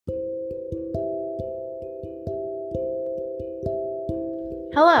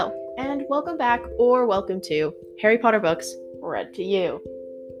Hello, and welcome back or welcome to Harry Potter Books Read to You.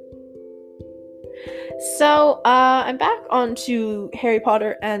 I'm back onto Harry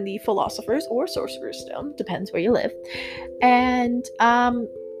Potter and the Philosophers or Sorcerer's Stone, depends where you live. And,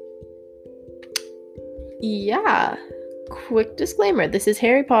 quick disclaimer. This is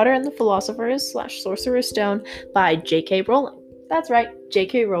Harry Potter and the Philosophers / Sorcerer's Stone by J.K. Rowling. That's right,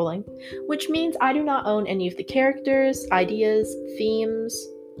 J.K. Rowling, which means I do not own any of the characters, ideas, themes,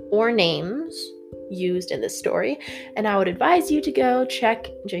 or names used in this story, and I would advise you to go check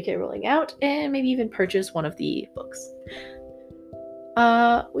J.K. Rowling out and maybe even purchase one of the books.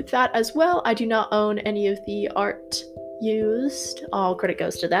 With that as well, I do not own any of the art used. All credit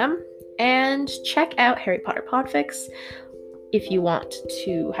goes to them. And check out Harry Potter Podfics. If you want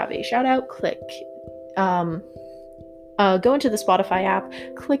to have a shout out, go into the Spotify app,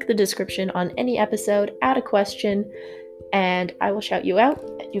 click the description on any episode, add a question, and I will shout you out.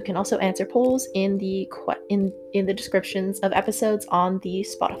 You can also answer polls in the descriptions of episodes on the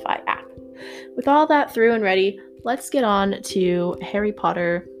Spotify app. With all that through and ready, let's get on to Harry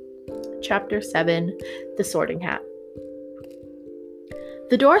Potter Chapter 7, The Sorting Hat.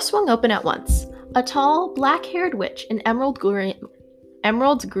 The door swung open at once. A tall, black-haired witch in emerald green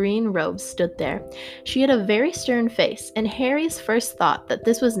robes stood there. She had a very stern face, and Harry's first thought that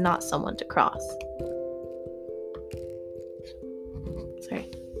this was not someone to cross. Sorry.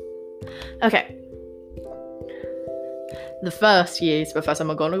 Okay. The first years, Professor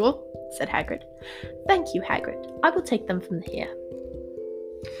McGonagall, said Hagrid. Thank you, Hagrid. I will take them from here.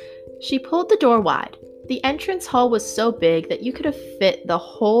 She pulled the door wide. The entrance hall was so big that you could have fit the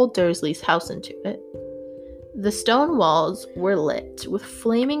whole Dursley's house into it. The stone walls were lit with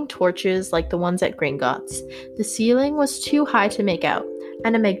flaming torches like the ones at Gringotts. The ceiling was too high to make out,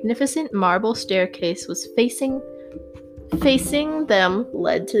 and a magnificent marble staircase was facing them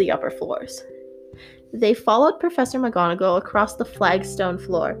led to the upper floors. They followed Professor McGonagall across the flagstone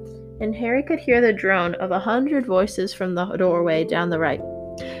floor, and Harry could hear the drone of 100 voices from the doorway down the right.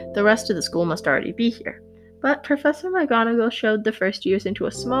 The rest of the school must already be here. But Professor McGonagall showed the first years into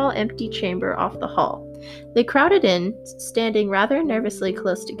a small, empty chamber off the hall. They crowded in, standing rather nervously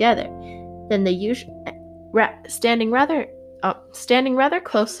close together than they standing rather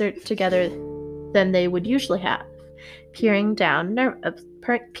closer together than they would usually have, peering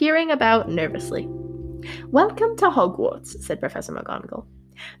about nervously. Welcome to Hogwarts, said Professor McGonagall.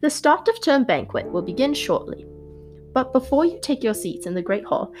 The start of term banquet will begin shortly. But before you take your seats in the Great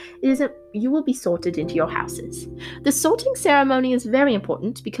Hall, you will be sorted into your houses. The sorting ceremony is very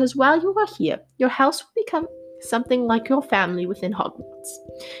important because while you are here, your house will become something like your family within Hogwarts.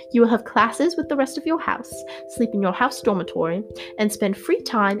 You will have classes with the rest of your house, sleep in your house dormitory, and spend free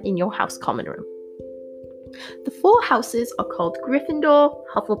time in your house common room. The 4 houses are called Gryffindor,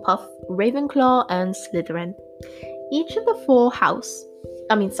 Hufflepuff, Ravenclaw, and Slytherin. Each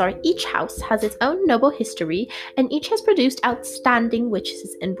house has its own noble history, and each has produced outstanding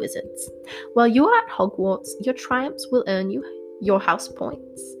witches and wizards. While you are at Hogwarts, your triumphs will earn you house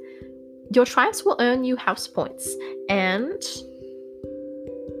points. And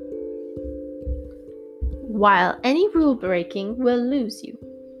while any rule breaking will lose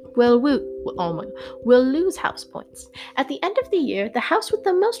house points. At the end of the year, the house with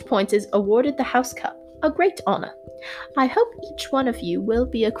the most points is awarded the House Cup, a great honor. I hope each one of you will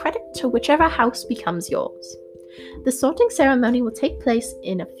be a credit to whichever house becomes yours. The sorting ceremony will take place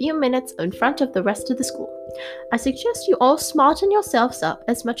in a few minutes in front of the rest of the school. I suggest you all smarten yourselves up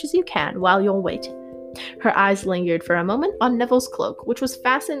as much as you can while you're waiting. Her eyes lingered for a moment on Neville's cloak, which was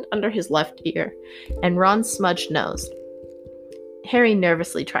fastened under his left ear, and Ron's smudged nose. Harry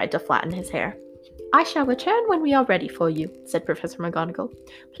nervously tried to flatten his hair. I shall return when we are ready for you, said Professor McGonagall.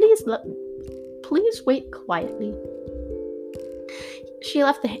 Please wait quietly. She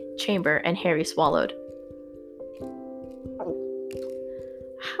left the chamber, and Harry swallowed.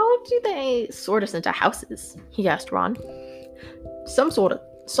 How do they sort us into houses? He asked Ron. Some sort of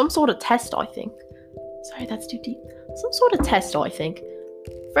test, I think. Sorry, that's too deep. Some sort of test, I think.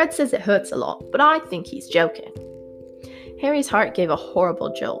 Fred says it hurts a lot, but I think he's joking. Harry's heart gave a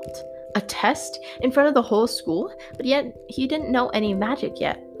horrible jolt. A test? In front of the whole school? But yet, he didn't know any magic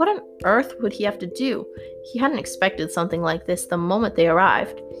yet. What on earth would he have to do? He hadn't expected something like this the moment they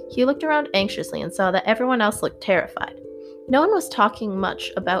arrived. He looked around anxiously and saw that everyone else looked terrified. No one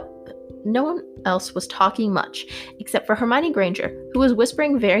else was talking much, except for Hermione Granger, who was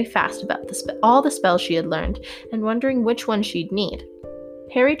whispering very fast about all the spells she had learned, and wondering which one she'd need.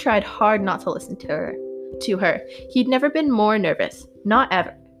 Harry tried hard not to listen to her. He'd never been more nervous. Not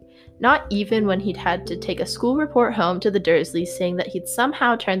ever. not even when he'd had to take a school report home to the Dursleys saying that he'd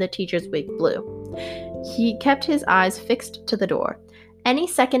somehow turned the teacher's wig blue. He kept his eyes fixed to the door. Any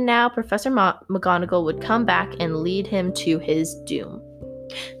second now, Professor McGonagall would come back and lead him to his doom.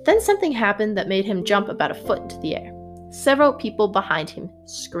 Then something happened that made him jump about a foot into the air. Several people behind him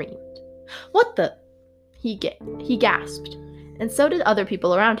screamed. "What the?" He gasped, and so did other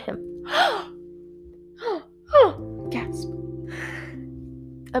people around him. Gasp.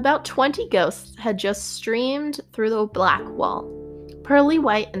 About 20 ghosts had just streamed through the black wall. Pearly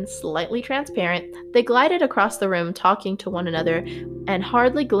white and slightly transparent, they glided across the room talking to one another and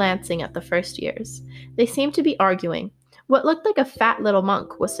hardly glancing at the first years. They seemed to be arguing. What looked like a fat little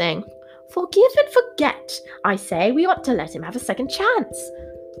monk was saying, "Forgive and forget. I say we ought to let him have a second chance."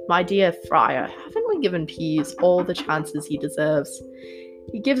 "My dear Friar, haven't we given Peeves all the chances he deserves?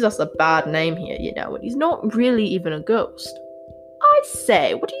 He gives us a bad name here, you know, and he's not really even a ghost." "I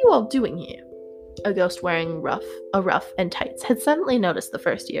say, what are you all doing here?" A ghost wearing a ruff and tights had suddenly noticed the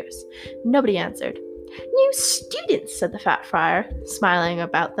first years. Nobody answered. "New students," said the fat friar, smiling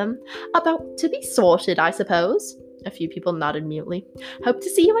about them. "About to be sorted, I suppose." A few people nodded mutely. "Hope to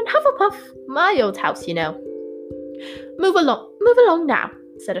see you in Hufflepuff, my old house, you know." Move along now,"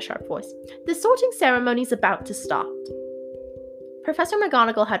 said a sharp voice. "The sorting ceremony's about to start." Professor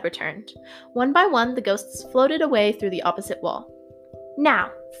McGonagall had returned. One by one, the ghosts floated away through the opposite wall. "Now,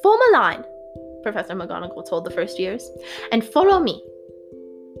 form a line," Professor McGonagall told the first years, "and follow me."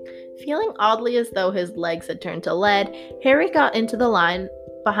 Feeling oddly as though his legs had turned to lead, Harry got into the line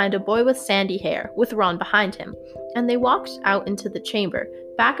behind a boy with sandy hair, with Ron behind him, and they walked out into the chamber,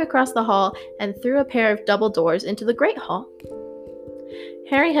 back across the hall, and through a pair of double doors into the Great Hall.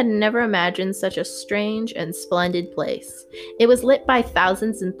 Harry had never imagined such a strange and splendid place. It was lit by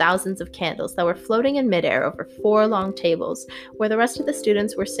thousands and thousands of candles that were floating in midair over 4 long tables, where the rest of the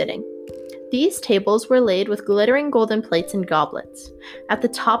students were sitting. These tables were laid with glittering golden plates and goblets. At the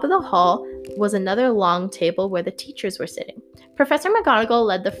top of the hall was another long table where the teachers were sitting. Professor McGonagall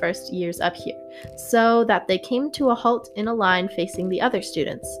led the first years up here, so that they came to a halt in a line facing the other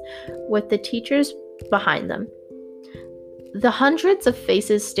students, with the teachers behind them. The hundreds of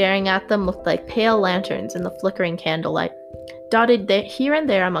faces staring at them looked like pale lanterns in the flickering candlelight. Dotted here and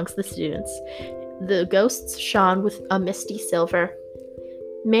there amongst the students, the ghosts shone with a misty silver.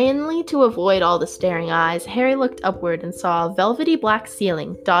 Mainly to avoid all the staring eyes, Harry looked upward and saw a velvety black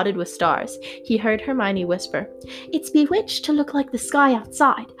ceiling dotted with stars. He heard Hermione whisper, "It's bewitched to look like the sky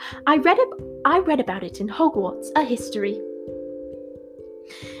outside. I read about it in Hogwarts, a history."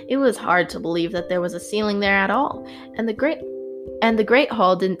 It was hard to believe that there was a ceiling there at all, and the great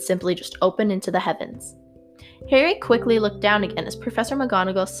hall didn't simply just open into the heavens. Harry quickly looked down again as Professor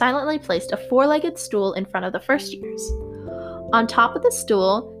McGonagall silently placed a 4-legged stool in front of the first years. On top of the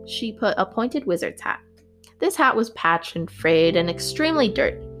stool, she put a pointed wizard's hat. This hat was patched and frayed and extremely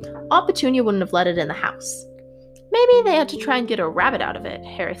dirty. Aunt Petunia wouldn't have let it in the house. Maybe they had to try and get a rabbit out of it,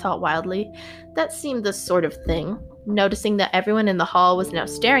 Harry thought wildly. That seemed the sort of thing. Noticing that everyone in the hall was now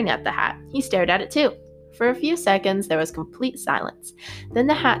staring at the hat, he stared at it too. For a few seconds, there was complete silence. Then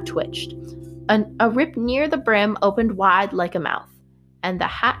the hat twitched. A rip near the brim opened wide like a mouth, and the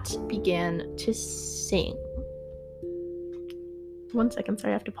hat began to sing. 1 second,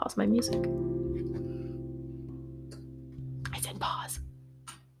 sorry, I have to pause my music. I said pause.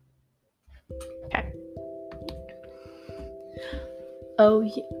 Okay.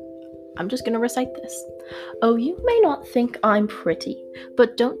 I'm just gonna recite this. "Oh, you may not think I'm pretty,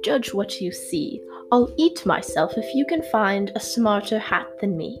 but don't judge what you see. I'll eat myself if you can find a smarter hat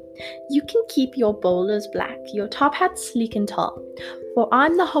than me. You can keep your bowlers black, your top hats sleek and tall, for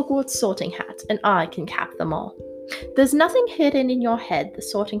I'm the Hogwarts sorting hat, and I can cap them all. There's nothing hidden in your head the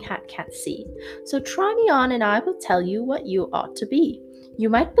sorting hat can't see, so try me on and I will tell you what you ought to be. You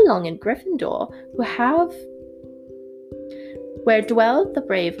might belong in Gryffindor, where dwell the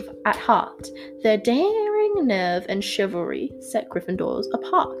brave at heart. Their daring, nerve, and chivalry set Gryffindors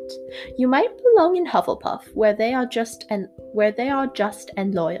apart. You might belong in Hufflepuff, where they are just and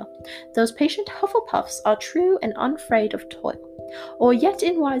loyal. Those patient Hufflepuffs are true and unafraid of toil. Or yet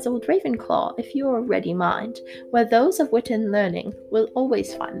in wise old Ravenclaw, if you're a ready mind, where those of wit and learning will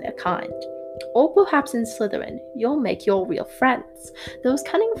always find their kind. Or perhaps in Slytherin, you'll make your real friends. Those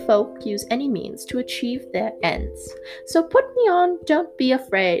cunning folk use any means to achieve their ends. So put me on, don't be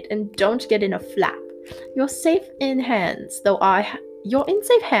afraid, and don't get in a flap. You're in safe hands, though I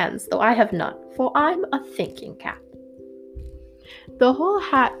have none, for I'm a thinking cap." The whole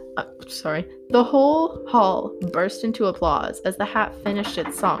hall burst into applause as the hat finished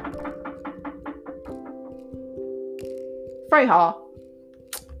its song. "Freyha,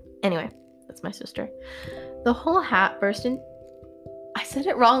 Anyway, that's my sister. The whole hat burst in. I said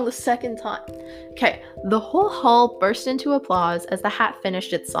it wrong the second time. Okay, the whole hall burst into applause as the hat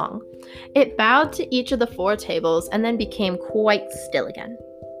finished its song. It bowed to each of the 4 tables and then became quite still again.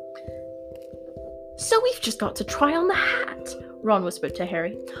 So we've just got to try on the hat, Ron whispered to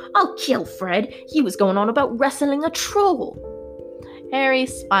Harry. I'll kill Fred. He was going on about wrestling a troll. Harry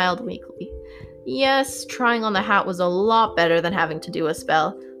smiled weakly. Yes, trying on the hat was a lot better than having to do a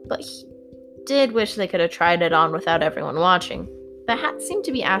spell, but he did wish they could have tried it on without everyone watching. The hat seemed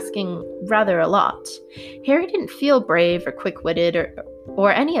to be asking rather a lot. Harry didn't feel brave or quick-witted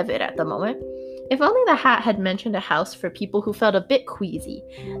or any of it at the moment. If only the hat had mentioned a house for people who felt a bit queasy.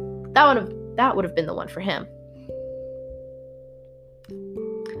 That would have been the one for him.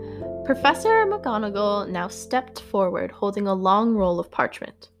 Professor McGonagall now stepped forward, holding a long roll of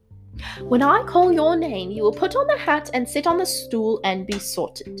parchment. When I call your name, you will put on the hat and sit on the stool and be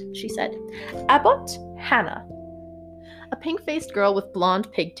sorted, she said. Abbott Hannah. A pink-faced girl with blonde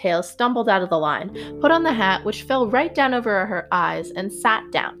pigtails stumbled out of the line, put on the hat, which fell right down over her eyes, and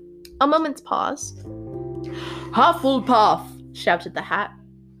sat down. A moment's pause. Hufflepuff! Shouted the hat.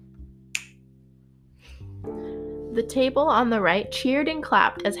 The table on the right cheered and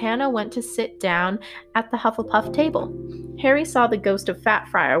clapped as Hannah went to sit down at the Hufflepuff table. Harry saw the ghost of Fat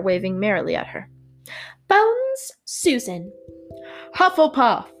Friar waving merrily at her. Bones Susan.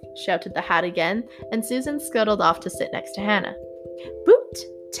 Hufflepuff! Shouted the hat again, and Susan scuttled off to sit next to Hannah. Boot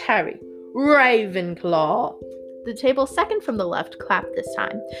Terry. Ravenclaw. The table second from the left clapped this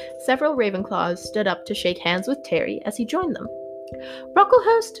time. Several Ravenclaws stood up to shake hands with Terry as he joined them.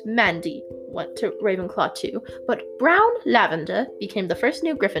 Brocklehurst Mandy went to Ravenclaw too, but Brown Lavender became the first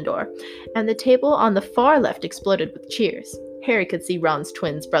new Gryffindor, and the table on the far left exploded with cheers. Harry could see Ron's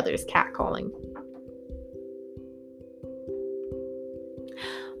twin brothers catcalling.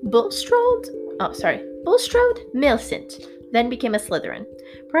 Bulstrode Millicent then became a Slytherin.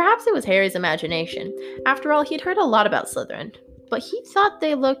 Perhaps it was Harry's imagination. After all, he'd heard a lot about Slytherin, but he thought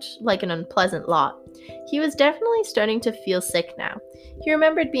they looked like an unpleasant lot. He was definitely starting to feel sick now. He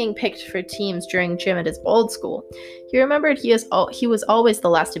remembered being picked for teams during gym at his old school. He remembered he was always the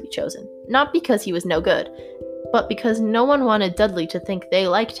last to be chosen, not because he was no good, but because no one wanted Dudley to think they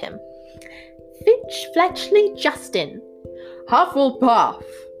liked him. Finch Fletchley Justin. Hufflepuff.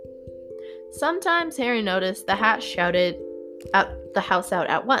 Sometimes Harry noticed the hat shouted at the house out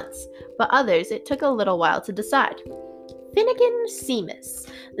at once, but others it took a little while to decide. Finnegan Seamus,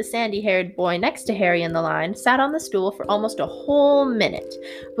 the sandy-haired boy next to Harry in the line, sat on the stool for almost a whole minute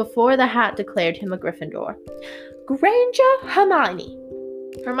before the hat declared him a Gryffindor. Granger Hermione.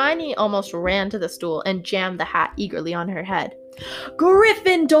 Hermione almost ran to the stool and jammed the hat eagerly on her head.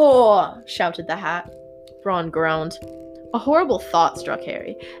 Gryffindor! Shouted the hat. Ron groaned. A horrible thought struck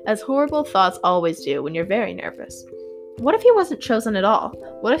Harry, as horrible thoughts always do when you're very nervous. What if he wasn't chosen at all?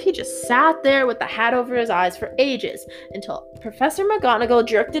 What if he just sat there with the hat over his eyes for ages until Professor McGonagall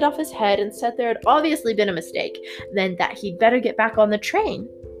jerked it off his head and said there had obviously been a mistake, then that he'd better get back on the train?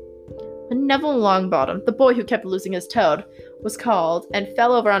 When Neville Longbottom, the boy who kept losing his toad, was called and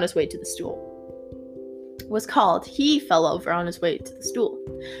fell over on his way to the stool. He fell over on his way to the stool.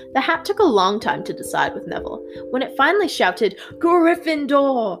 The hat took a long time to decide with Neville. When it finally shouted,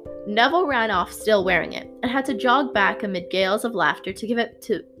 Gryffindor! Neville ran off still wearing it, and had to jog back amid gales of laughter to give it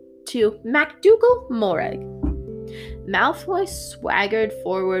to MacDougal Morag. Malfoy swaggered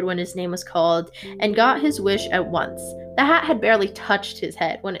forward when his name was called, and got his wish at once. The hat had barely touched his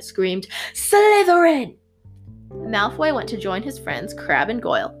head when it screamed, Slytherin! Malfoy went to join his friends Crabbe and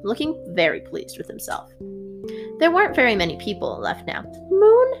Goyle, looking very pleased with himself. There weren't very many people left now.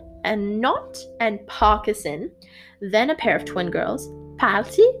 Moon and Knot and Parkinson, then a pair of twin girls,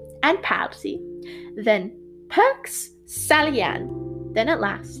 Palsy and Palsy, then Perks, Sally Ann, then at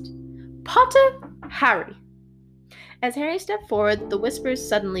last, Potter, Harry. As Harry stepped forward, the whispers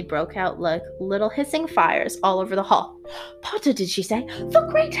suddenly broke out like little hissing fires all over the hall. Potter, did she say? The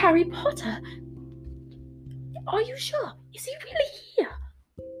great Harry Potter! Are you sure? Is he really here?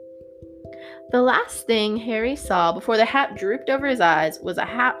 The last thing Harry saw before the hat drooped over his eyes was a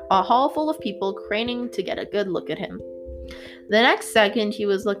hall full of people craning to get a good look at him. The next second, he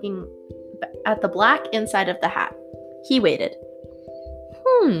was looking at the black inside of the hat. He waited.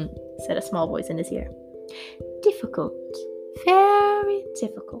 Said a small voice in his ear. Difficult. Very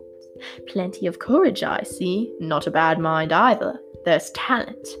difficult. Plenty of courage, I see. Not a bad mind either. There's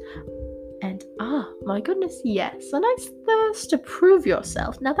talent. And, my goodness, yes, a nice thirst to prove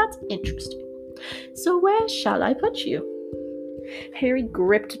yourself. Now that's interesting. So where shall I put you? Harry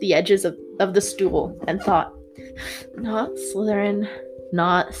gripped the edges of the stool and thought, not Slytherin.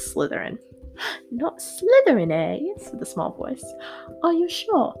 Not Slytherin. Not Slytherin, eh? Said the small voice. Are you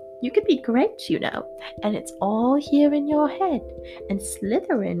sure? You could be great, you know, and it's all here in your head. And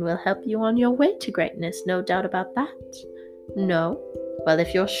Slytherin will help you on your way to greatness, no doubt about that. No? Well,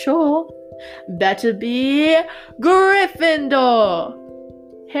 if you're sure, better be Gryffindor!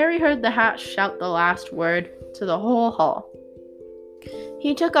 Harry heard the hat shout the last word to the whole hall.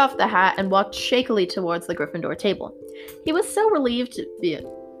 He took off the hat and walked shakily towards the Gryffindor table. He was so relieved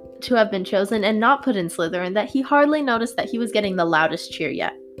to have been chosen and not put in Slytherin that he hardly noticed that he was getting the loudest cheer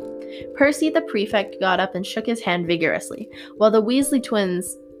yet. Percy the prefect got up and shook his hand vigorously, while the Weasley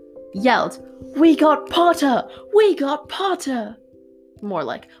twins yelled, "We got Potter! We got Potter!" More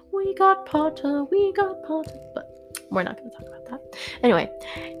like, "We got Potter! We got Potter!" But we're not going to talk about that. Anyway,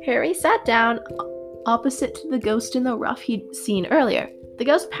 Harry sat down opposite to the ghost in the rough he'd seen earlier. The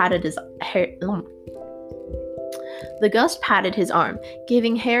ghost patted his arm,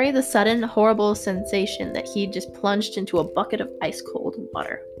 giving Harry the sudden, horrible sensation that he'd just plunged into a bucket of ice-cold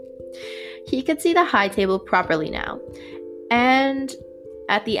water. He could see the high table properly now, and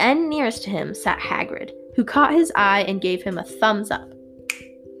at the end nearest to him sat Hagrid, who caught his eye and gave him a thumbs up.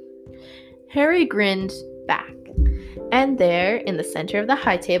 Harry grinned back, and there, in the center of the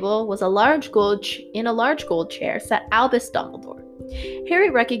high table, was a large gold chair sat Albus Dumbledore. Harry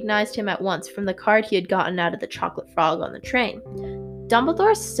recognized him at once from the card he had gotten out of the chocolate frog on the train.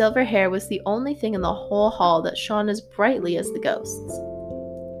 Dumbledore's silver hair was the only thing in the whole hall that shone as brightly as the ghost's.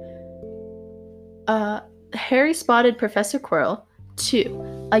 Harry spotted Professor Quirrell, too,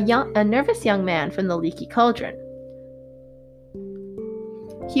 a nervous young man from the Leaky Cauldron.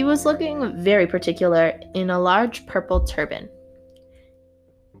 He was looking very particular in a large purple turban.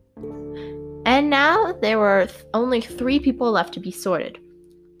 And now there were only 3 people left to be sorted.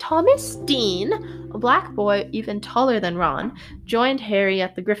 Thomas Dean, a black boy even taller than Ron, joined Harry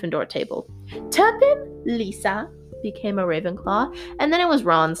at the Gryffindor table. Turpin Lisa became a Ravenclaw, and then it was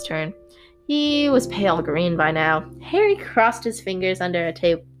Ron's turn. He was pale green by now. Harry crossed his fingers under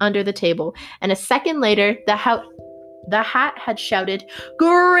the table, and a second later, the hat had shouted,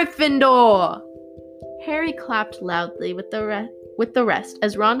 "Gryffindor!" Harry clapped loudly with the rest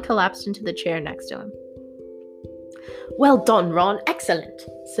as Ron collapsed into the chair next to him. "Well done, Ron. Excellent,"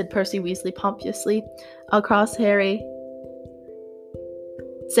 said Percy Weasley pompously across Harry.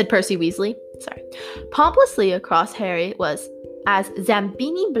 Pompously across Harry was as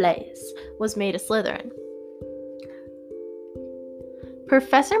Zambini Blaze was made a Slytherin.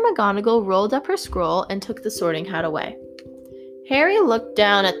 Professor McGonagall rolled up her scroll and took the sorting hat away. Harry looked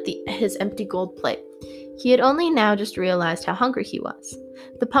down at his empty gold plate. He had only now just realized how hungry he was.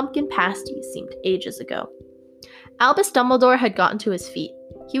 The pumpkin pasties seemed ages ago. Albus Dumbledore had gotten to his feet.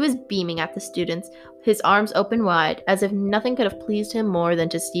 He was beaming at the students, his arms open wide, as if nothing could have pleased him more than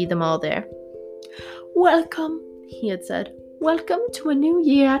to see them all there. "Welcome," he had said. "Welcome to a new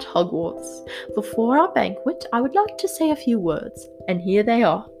year at Hogwarts. Before our banquet, I would like to say a few words, and here they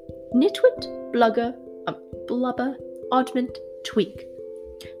are. Nitwit, Blubber, Oddment, Tweak.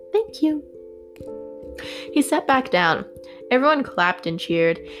 Thank you." He sat back down. Everyone clapped and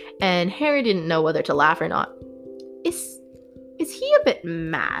cheered, and Harry didn't know whether to laugh or not. Is he a bit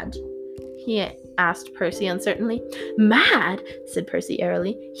mad?" he asked Percy uncertainly. "Mad?" said Percy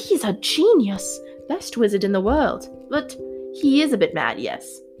airily. "He's a genius. Best wizard in the world. But he is a bit mad,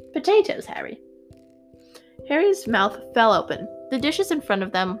 yes. Potatoes, Harry." Harry's mouth fell open. The dishes in front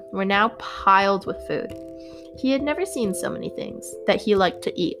of them were now piled with food. He had never seen so many things that he liked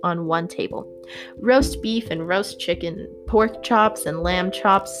to eat on one table. Roast beef and roast chicken, pork chops and lamb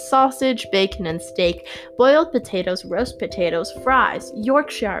chops, sausage, bacon and steak, boiled potatoes, roast potatoes, fries,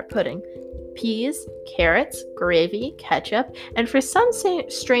 Yorkshire pudding, peas, carrots, gravy, ketchup, and for some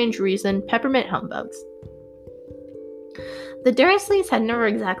strange reason, peppermint humbugs. The Dursleys had never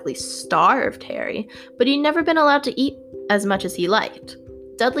exactly starved Harry, but he'd never been allowed to eat as much as he liked.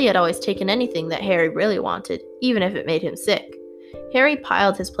 Dudley had always taken anything that Harry really wanted, even if it made him sick. Harry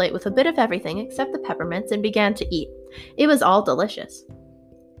piled his plate with a bit of everything except the peppermints and began to eat. It was all delicious.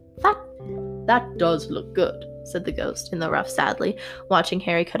 That does look good," said the ghost in the rough sadly, watching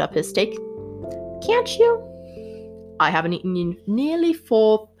Harry cut up his steak. "Can't you?" "I haven't eaten in nearly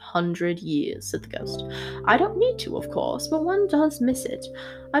 400 years, said the ghost. "I don't need to, of course, but one does miss it.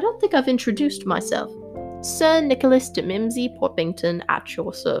 I don't think I've introduced myself. Sir Nicholas de Mimsy Porpington, at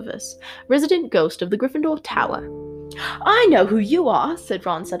your service, resident ghost of the Gryffindor Tower." "I know who you are," said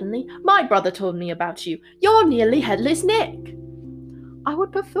Ron suddenly. "My brother told me about you. You're nearly Headless Nick." "I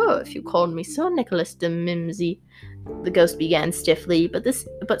would prefer if you called me Sir Nicholas de Mimsy," the ghost began stiffly,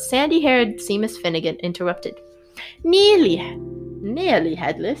 but sandy-haired Seamus Finnegan interrupted. Nearly Nearly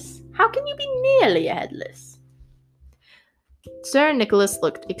headless? How can you be nearly headless? Sir Nicholas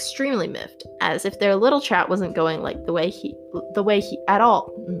looked extremely miffed, as if their little chat wasn't going like the way he at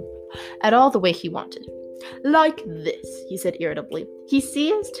all the way he wanted. Like this, he said irritably. He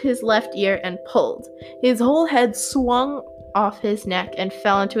seized his left ear and pulled. His whole head swung off his neck and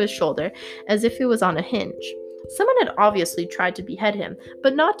fell onto his shoulder as if it was on a hinge. Someone had obviously tried to behead him,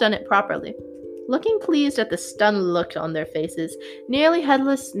 but not done it properly. Looking pleased at the stunned look on their faces, nearly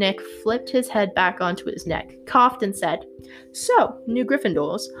headless Nick flipped his head back onto his neck, coughed, and said, "So, new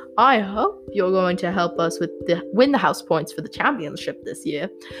Gryffindors, I hope you're going to help us win the house points for the championship this year.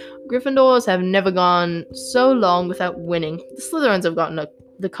 Gryffindors have never gone so long without winning. The Slytherins have gotten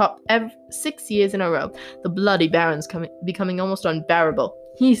the cup 6 years in a row. The bloody Baron's becoming almost unbearable.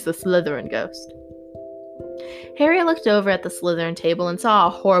 He's the Slytherin ghost." Harry looked over at the Slytherin table and saw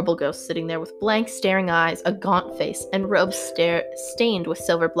a horrible ghost sitting there with blank, staring eyes, a gaunt face, and robes stained with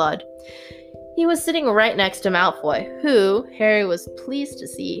silver blood. He was sitting right next to Malfoy, who, Harry was pleased to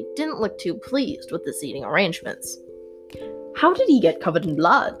see, didn't look too pleased with the seating arrangements. "How did he get covered in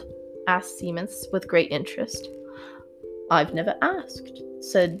blood?" asked Seamus with great interest. "I've never asked,"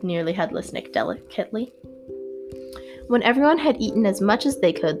 said nearly headless Nick delicately. When everyone had eaten as much as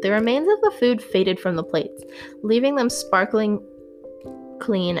they could, the remains of the food faded from the plates, leaving them sparkling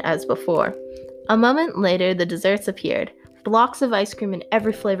clean as before. A moment later, the desserts appeared. Blocks of ice cream in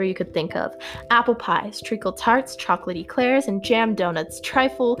every flavor you could think of. Apple pies, treacle tarts, chocolate eclairs, and jam donuts,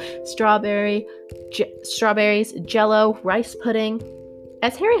 trifle, strawberries, jello, rice pudding.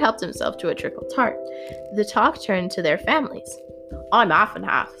 As Harry helped himself to a treacle tart, the talk turned to their families. "I'm half and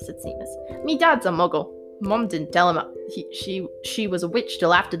half," said Seamus. "Me dad's a muggle. Mom didn't tell him she was a witch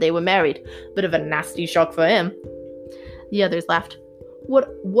till after they were married. Bit of a nasty shock for him." The others laughed. What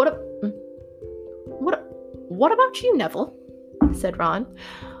about you, Neville?" said Ron.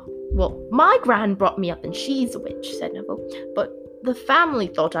 "Well, my gran brought me up and she's a witch," said Neville. "But the family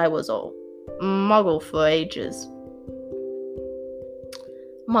thought I was a muggle for ages.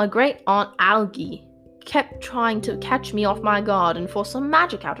 My great aunt Algie kept trying to catch me off my guard and force some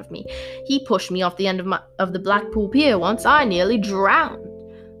magic out of me. He pushed me off the end of the Blackpool Pier once. I nearly drowned.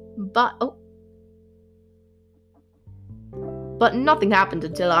 But nothing happened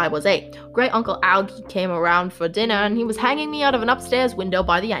until I was 8. Great Uncle Algie came around for dinner and he was hanging me out of an upstairs window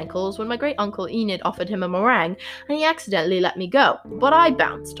by the ankles when my great uncle Enid offered him a meringue and he accidentally let me go. But I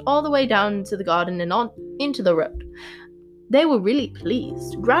bounced all the way down to the garden and on into the road. They were really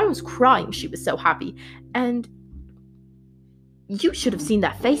pleased. Gran was crying, she was so happy. And you should have seen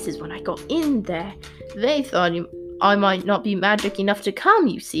their faces when I got in there. They thought I might not be magic enough to come,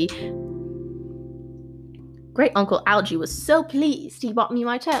 you see. Great Uncle Algie was so pleased he bought me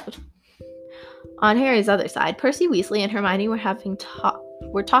my toad." On Harry's other side, Percy Weasley and Hermione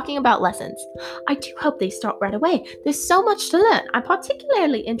were talking about lessons. "I do hope they start right away. There's so much to learn. I'm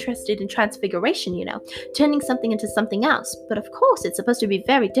particularly interested in transfiguration, turning something into something else. But of course, it's supposed to be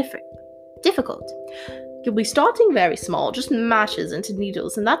very difficult. You'll be starting very small, just matches into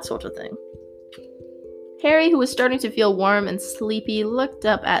needles and that sort of thing." Harry, who was starting to feel warm and sleepy, looked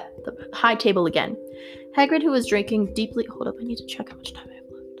up at the high table again. Hagrid, who was drinking deeply... Hold up, I need to check how much time I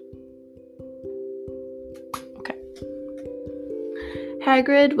have left. Okay.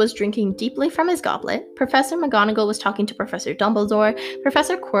 Hagrid was drinking deeply from his goblet. Professor McGonagall was talking to Professor Dumbledore.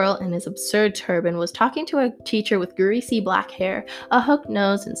 Professor Quirrell, in his absurd turban, was talking to a teacher with greasy black hair, a hooked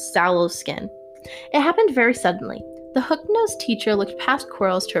nose, and sallow skin. It happened very suddenly. The hook-nosed teacher looked past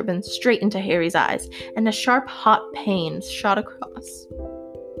Quirrell's turban straight into Harry's eyes, and a sharp, hot pain shot across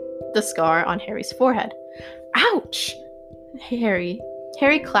the scar on Harry's forehead. "Ouch!" Harry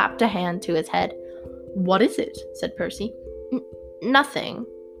clapped a hand to his head. "What is it?" said Percy. Nothing."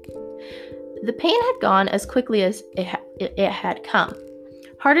 The pain had gone as quickly as it had come.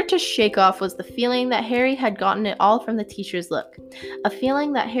 Harder to shake off was the feeling that Harry had gotten it all from the teacher's look, a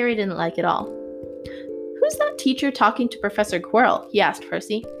feeling that Harry didn't like at all. "Who's that teacher talking to Professor Quirrell?" he asked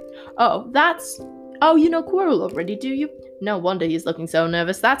Percy. Oh, you know Quirrell already, do you? No wonder he's looking so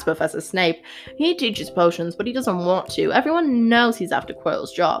nervous. That's Professor Snape. He teaches potions, but he doesn't want to. Everyone knows he's after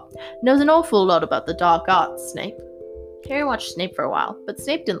Quirrell's job. Knows an awful lot about the dark arts, Snape." Harry watched Snape for a while, but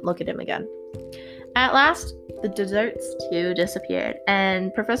Snape didn't look at him again. At last, the desserts too disappeared,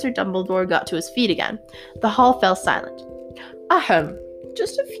 and Professor Dumbledore got to his feet again. The hall fell silent. "Ahem,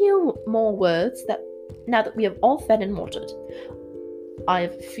 just a few more words now that we have all fed and watered. I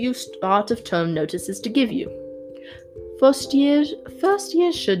have a few start of term notices to give you. First years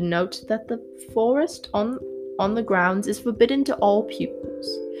should note that the forest on the grounds is forbidden to all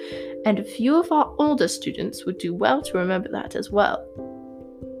pupils. and a few of our older students would do well to remember that as well.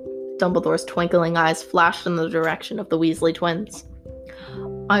 Dumbledore's twinkling eyes flashed in the direction of the Weasley twins.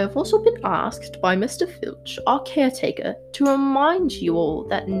 I have also been asked by Mr. Filch, our caretaker, to remind you all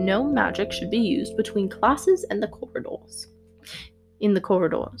that no magic should be used between classes and the corridors.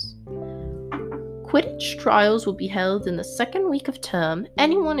 Quidditch trials will be held in the second week of term.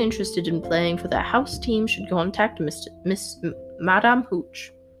 Anyone interested in playing for their house team should contact Madame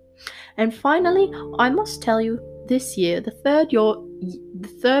Hooch. And finally, I must tell you, this year, the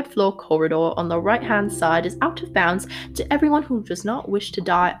third floor corridor on the right-hand side is out of bounds to everyone who does not wish to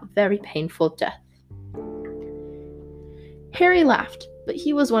die a very painful death. Harry laughed, but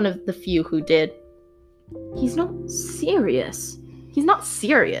he was one of the few who did. He's not serious,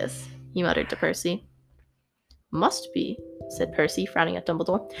 he muttered to Percy. Must be, said Percy, frowning at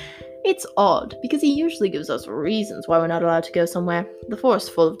Dumbledore. It's odd, because he usually gives us reasons why we're not allowed to go somewhere. The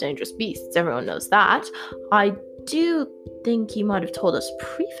forest full of dangerous beasts, everyone knows that. I do think he might have told us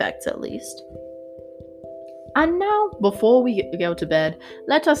prefects, at least. And now, before we go to bed,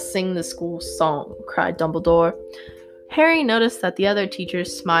 let us sing the school song, cried Dumbledore. Harry noticed that the other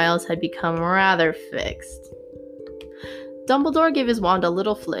teachers' smiles had become rather fixed. Dumbledore gave his wand a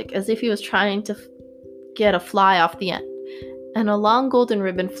little flick, as if he was trying to get a fly off the end, and a long golden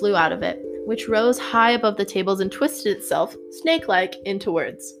ribbon flew out of it, which rose high above the tables and twisted itself, snake-like, into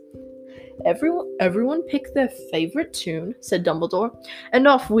words. Everyone pick their favorite tune, said Dumbledore, and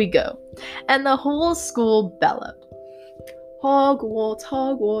off we go. And the whole school bellowed. Hogwarts,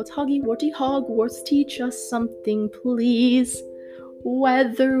 Hogwarts, Hoggy-Worty Hogwarts, teach us something, please.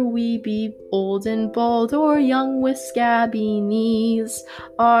 Whether we be old and bald or young with scabby knees,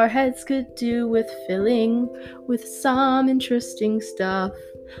 our heads could do with filling with some interesting stuff.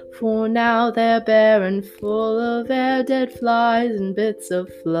 For now they're bare and full of air, dead flies and bits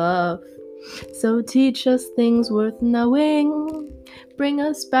of fluff. So teach us things worth knowing, bring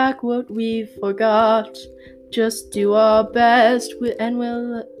us back what we forgot. Just do our best, and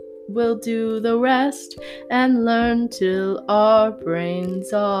we'll do the rest, and learn till our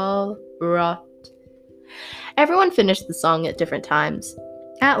brains all rot. Everyone finished the song at different times.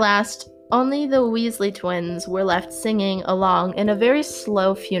 At last, only the Weasley twins were left singing along in a very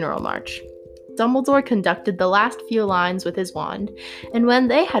slow funeral march. Dumbledore conducted the last few lines with his wand, and when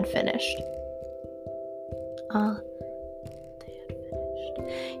they had finished,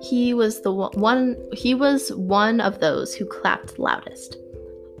 he was one of those who clapped loudest.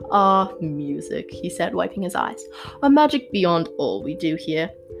 Ah, music, he said, wiping his eyes. A magic beyond all we do here.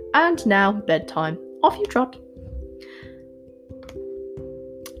 And now, bedtime. Off you trot.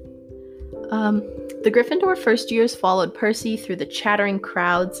 The Gryffindor first years followed Percy through the chattering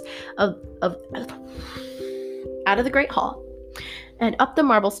crowds out of the Great Hall and up the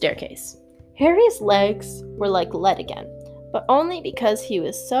marble staircase. Harry's legs were like lead again, but only because he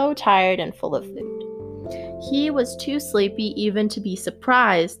was so tired and full of food. He was too sleepy even to be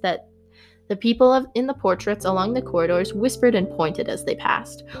surprised that the people in the portraits along the corridors whispered and pointed as they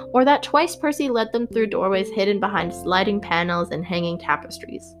passed, or that twice Percy led them through doorways hidden behind sliding panels and hanging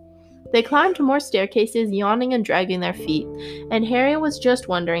tapestries. They climbed more staircases, yawning and dragging their feet, and Harry was just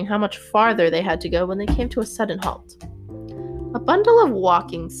wondering how much farther they had to go when they came to a sudden halt. A bundle of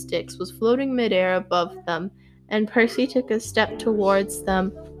walking sticks was floating midair above them, and Percy took a step towards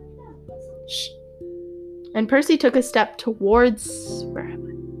them.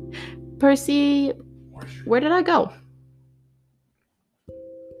 Percy, where did I go?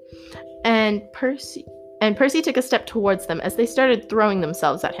 And Percy took a step towards them as they started throwing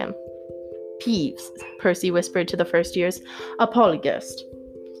themselves at him. Peeves, Percy whispered to the first years, a polyghost.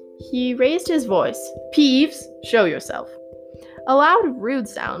 He raised his voice. Peeves, show yourself. A loud, rude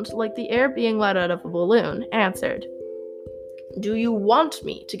sound, like the air being let out of a balloon, answered. Do you want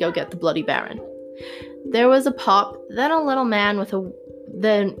me to go get the Bloody Baron? There was a pop, then a little man with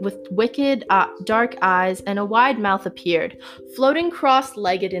wicked, dark eyes and a wide mouth appeared, floating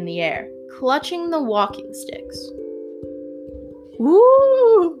cross-legged in the air, clutching the walking sticks.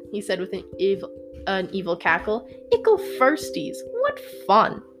 Woo! He said with an evil cackle. Ickle firsties, what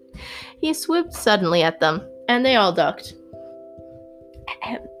fun! He swooped suddenly at them, and they all ducked.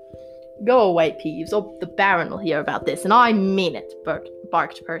 Go away, Peeves, or the Baron will hear about this, and I mean it,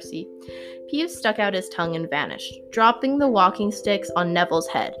 barked Percy. Peeves stuck out his tongue and vanished, dropping the walking sticks on Neville's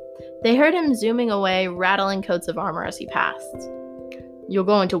head. They heard him zooming away, rattling coats of armor as he passed. You're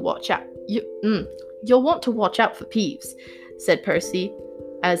going to watch out. You'll want to watch out for Peeves, said Percy,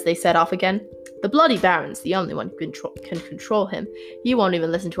 as they set off again. The Bloody Baron's the only one who can control him. He won't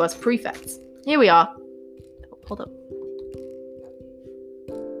even listen to us prefects. Here we are. Hold up.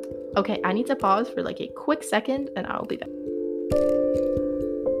 Okay, I need to pause for like a quick second and I'll be back.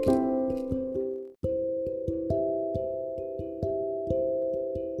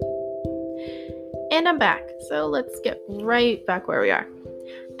 And I'm back, so let's get right back where we are.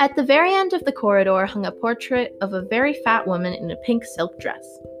 At the very end of the corridor hung a portrait of a very fat woman in a pink silk dress.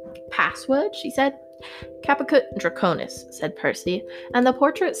 Password, she said. Caput Draconis, said Percy, and the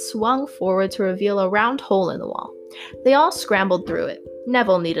portrait swung forward to reveal a round hole in the wall. They all scrambled through it.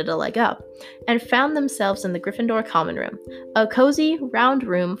 Neville needed a leg up, and found themselves in the Gryffindor common room, a cozy, round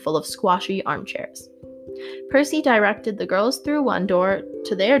room full of squashy armchairs. Percy directed the girls through one door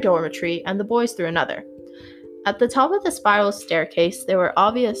to their dormitory and the boys through another. At the top of the spiral staircase, they were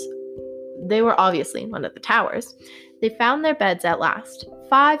obviously in one of the towers. They found their beds at last.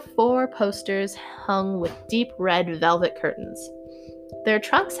 5 4-posters hung with deep red velvet curtains. Their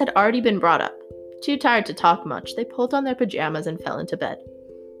trunks had already been brought up. Too tired to talk much, they pulled on their pajamas and fell into bed.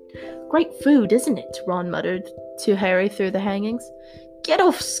 Great food, isn't it? Ron muttered to Harry through the hangings. Get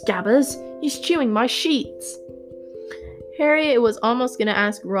off, Scabbers! He's chewing my sheets! Harry was almost going to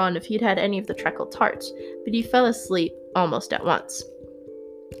ask Ron if he'd had any of the treacle tarts, but he fell asleep almost at once.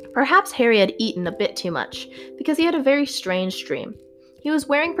 Perhaps Harry had eaten a bit too much, because he had a very strange dream. He was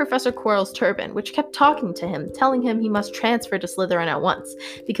wearing Professor Quirrell's turban, which kept talking to him, telling him he must transfer to Slytherin at once,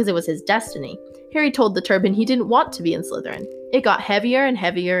 because it was his destiny. Harry told the turban he didn't want to be in Slytherin. It got heavier and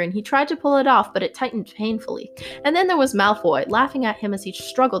heavier, and he tried to pull it off, but it tightened painfully. And then there was Malfoy, laughing at him as he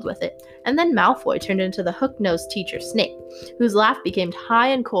struggled with it. And then Malfoy turned into the hook-nosed teacher Snape, whose laugh became high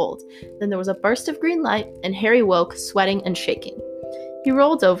and cold. Then there was a burst of green light, and Harry woke, sweating and shaking. He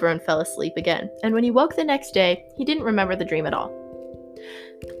rolled over and fell asleep again, and when he woke the next day, he didn't remember the dream at all.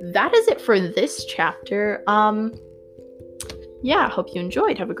 That is it for this chapter. I hope you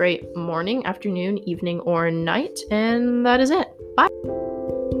enjoyed. Have a great morning, afternoon, evening, or night, and that is it. Bye!